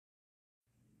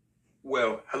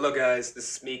Well, hello guys,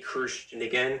 this is me, Christian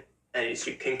again, and as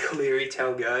you can clearly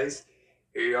tell guys,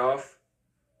 here you're off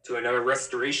to another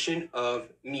restoration of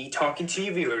me talking to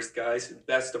you viewers guys,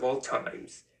 best of all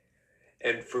times.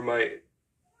 And for my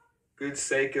good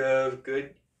sake of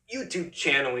good YouTube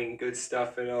channeling, good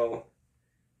stuff and all.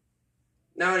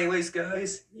 Now anyways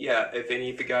guys, yeah, if any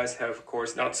of you guys have of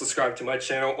course not subscribed to my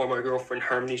channel or my girlfriend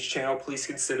Harmony's channel, please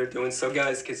consider doing so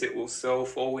guys, because it will so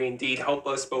fully indeed help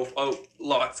us both out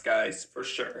lots guys, for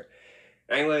sure.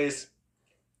 Anyways,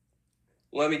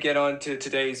 let me get on to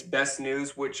today's best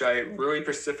news, which I really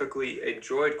specifically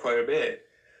enjoyed quite a bit.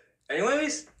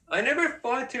 Anyways, I never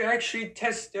thought to actually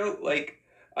test out,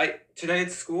 today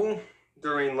at school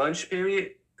during lunch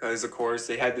period, because of course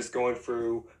they had this going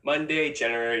through Monday,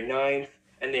 January 9th,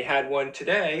 and they had one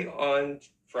today on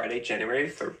Friday, January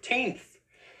 13th.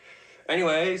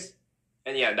 Anyways,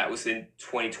 and yeah, that was in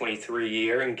 2023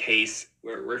 year, in case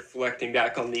we're reflecting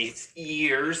back on these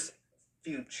years.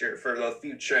 For the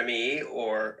future me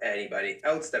or anybody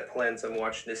else that plans on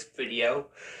watching this video.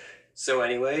 So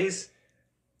anyways,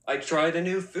 I tried a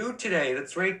new food today.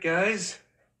 That's right guys.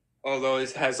 Although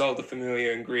it has all the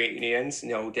familiar ingredients,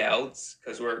 no doubts,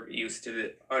 because we're used to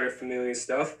the other familiar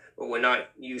stuff, but we're not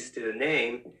used to the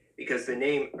name, because the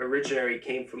name originally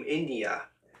came from India,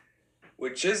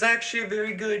 which is actually a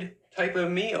very good type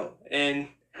of meal, and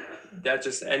that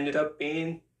just ended up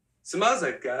being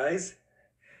samosa guys.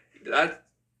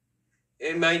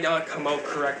 It might not come out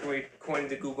correctly according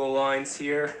to Google lines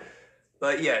here,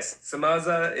 but yes,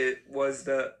 samosa, it was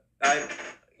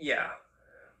yeah.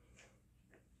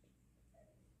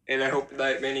 And I hope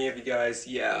that many of you guys,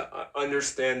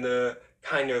 understand the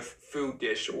kind of food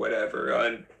dish or whatever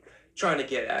I'm trying to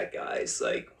get at, guys.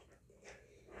 Like,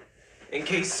 in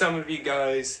case some of you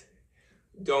guys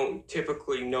don't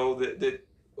typically know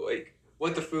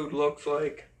what the food looks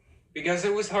like, because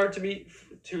it was hard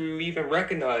to even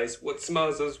recognize what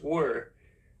samosas were.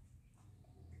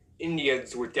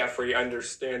 Indians would definitely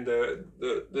understand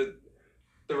the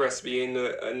recipe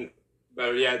and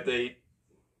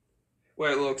what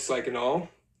it looks like and all.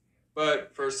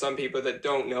 But for some people that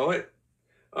don't know it,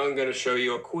 I'm gonna show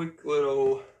you a quick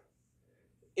little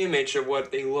image of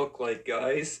what they look like,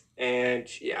 guys. And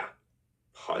yeah,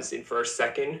 pausing for a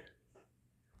second.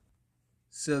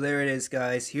 So there it is,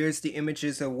 guys. Here's the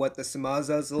images of what the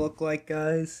samosas look like,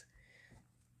 guys.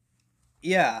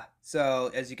 Yeah,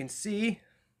 so as you can see,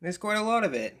 there's quite a lot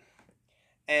of it.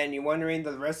 And you're wondering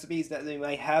the recipes that they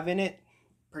might have in it?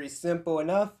 Pretty simple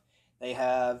enough. They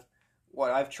have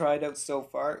what I've tried out so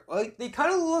far. Like, they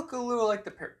kind of look a little like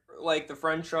the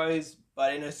French fries,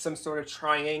 but in some sort of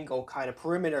triangle kind of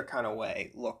perimeter kind of way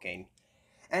looking.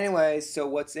 Anyways, so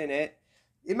what's in it?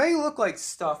 It may look like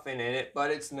stuffing in it,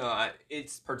 but it's not.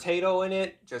 It's potato in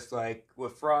it, just like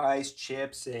with fries,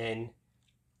 chips, and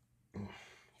a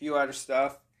few other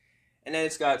stuff. And then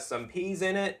it's got some peas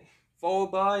in it,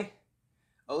 followed by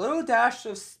a little dash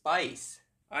of spice.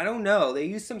 I don't know. They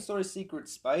use some sort of secret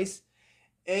spice.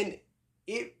 And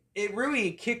it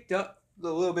really kicked up a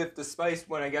little bit of the spice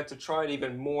when I got to try it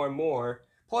even more and more.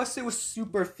 Plus, it was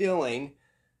super filling.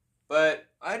 But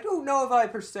I don't know if I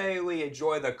per se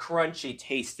enjoy the crunchy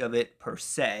taste of it per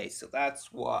se. So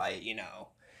that's why,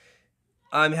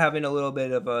 I'm having a little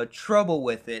bit of a trouble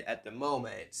with it at the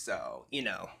moment. So,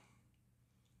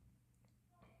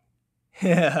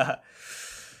 Yeah.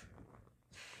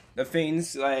 The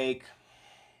things like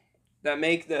that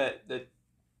make the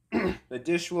the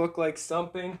dish look like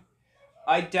something.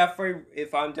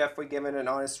 If I'm definitely giving an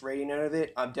honest rating out of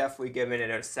it, I'm definitely giving it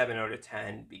a 7 out of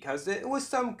 10, because it was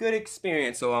some good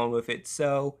experience along with it.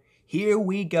 So here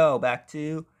we go, back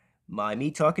to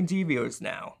me talking to you viewers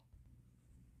now.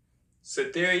 So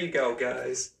there you go,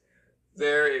 guys.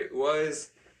 There it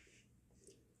was,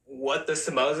 what the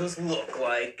samosas look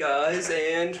like, guys,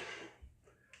 and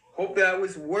hope that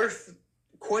was worth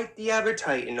quite the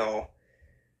appetite and all.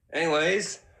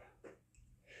 Anyways,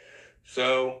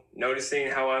 so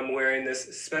noticing how I'm wearing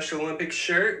this Special Olympics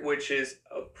shirt, which is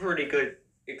a pretty good,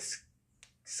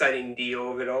 exciting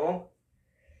deal of it all.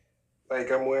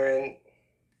 Like, I'm wearing,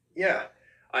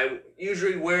 I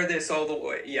usually wear this all the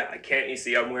way. Yeah, can't you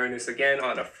see I'm wearing this again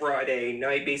on a Friday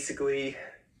night, basically,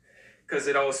 because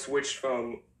it all switched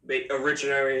from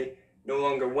originally no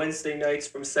longer Wednesday nights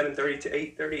from 7:30 to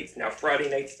 8:30. It's now Friday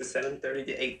nights to 7:30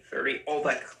 to 8:30. All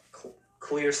that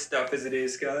clear stuff as it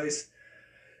is, guys.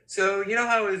 So, you know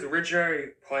how I was originally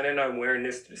planning on wearing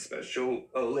this to the Special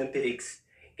Olympics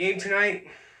game tonight?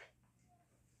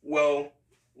 Well,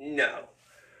 no.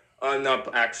 I'm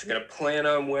not actually going to plan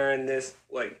on wearing this.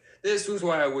 Like, this was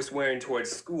what I was wearing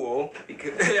towards school,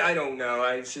 because I don't know.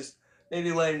 I was just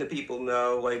maybe letting the people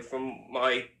know, like from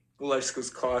my life skills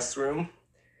classroom,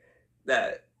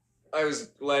 that I was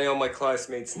letting all my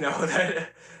classmates know that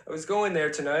I was going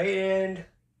there tonight, and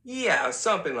yeah,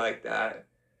 something like that.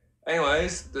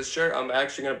 Anyways, the shirt I'm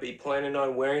actually going to be planning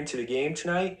on wearing to the game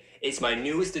tonight is my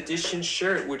newest edition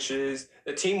shirt, which is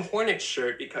the Team Hornet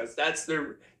shirt, because that's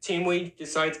the team we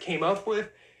decided came up with,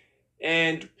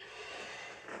 and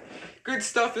good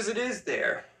stuff as it is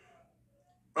there.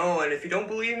 Oh, and if you don't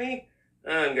believe me,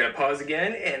 I'm going to pause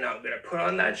again, and I'm going to put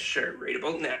on that shirt right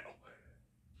about now.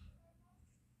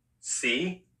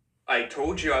 See? I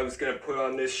told you I was going to put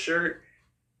on this shirt.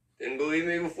 Didn't believe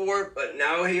me before, but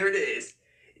now here it is.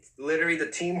 It's literally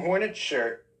the Team Hornets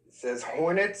shirt. It says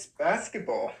Hornets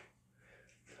basketball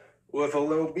with a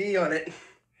little B on it.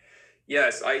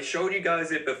 Yes, I showed you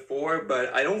guys it before,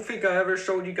 but I don't think I ever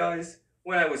showed you guys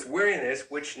when I was wearing this,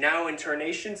 which now in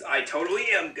Turnations, I totally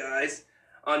am, guys.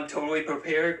 I'm totally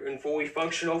prepared and fully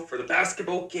functional for the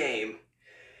basketball game.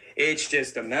 It's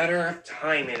just a matter of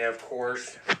timing, of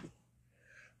course.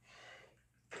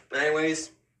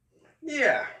 Anyways,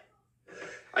 yeah.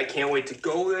 I can't wait to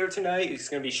go there tonight. It's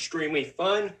going to be extremely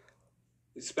fun,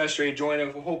 especially joining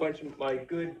a whole bunch of my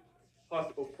good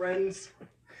possible friends.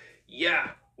 Yeah,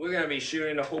 we're going to be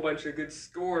shooting a whole bunch of good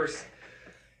scores.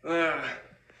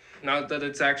 Not that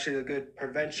it's actually a good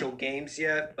provincial games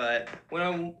yet, but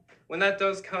when that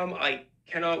does come, I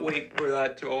cannot wait for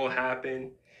that to all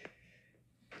happen.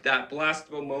 That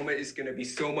blastable moment is going to be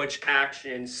so much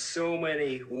action, so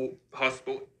many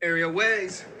possible area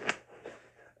ways.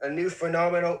 A new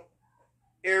phenomenal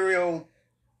aerial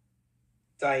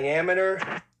diameter,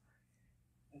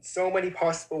 and so many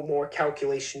possible more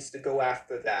calculations to go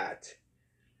after that.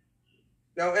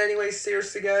 Now, anyway,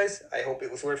 seriously, guys, I hope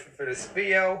it was worth it for this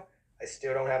video. I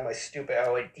still don't have my stupid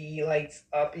LED lights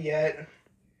up yet.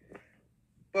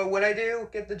 But when I do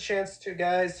get the chance to,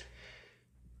 guys,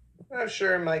 I'm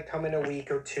sure it might come in a week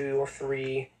or 2 or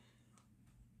 3.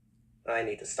 I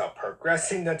need to stop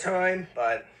progressing the time,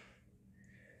 but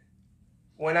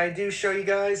when I do show you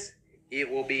guys,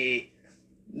 it will be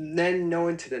then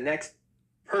known to the next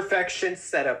perfection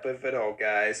setup of it all,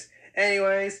 guys.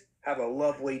 Anyways, have a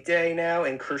lovely day now,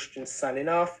 and Christian signing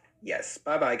off. Yes,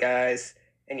 bye-bye, guys.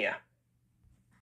 And yeah.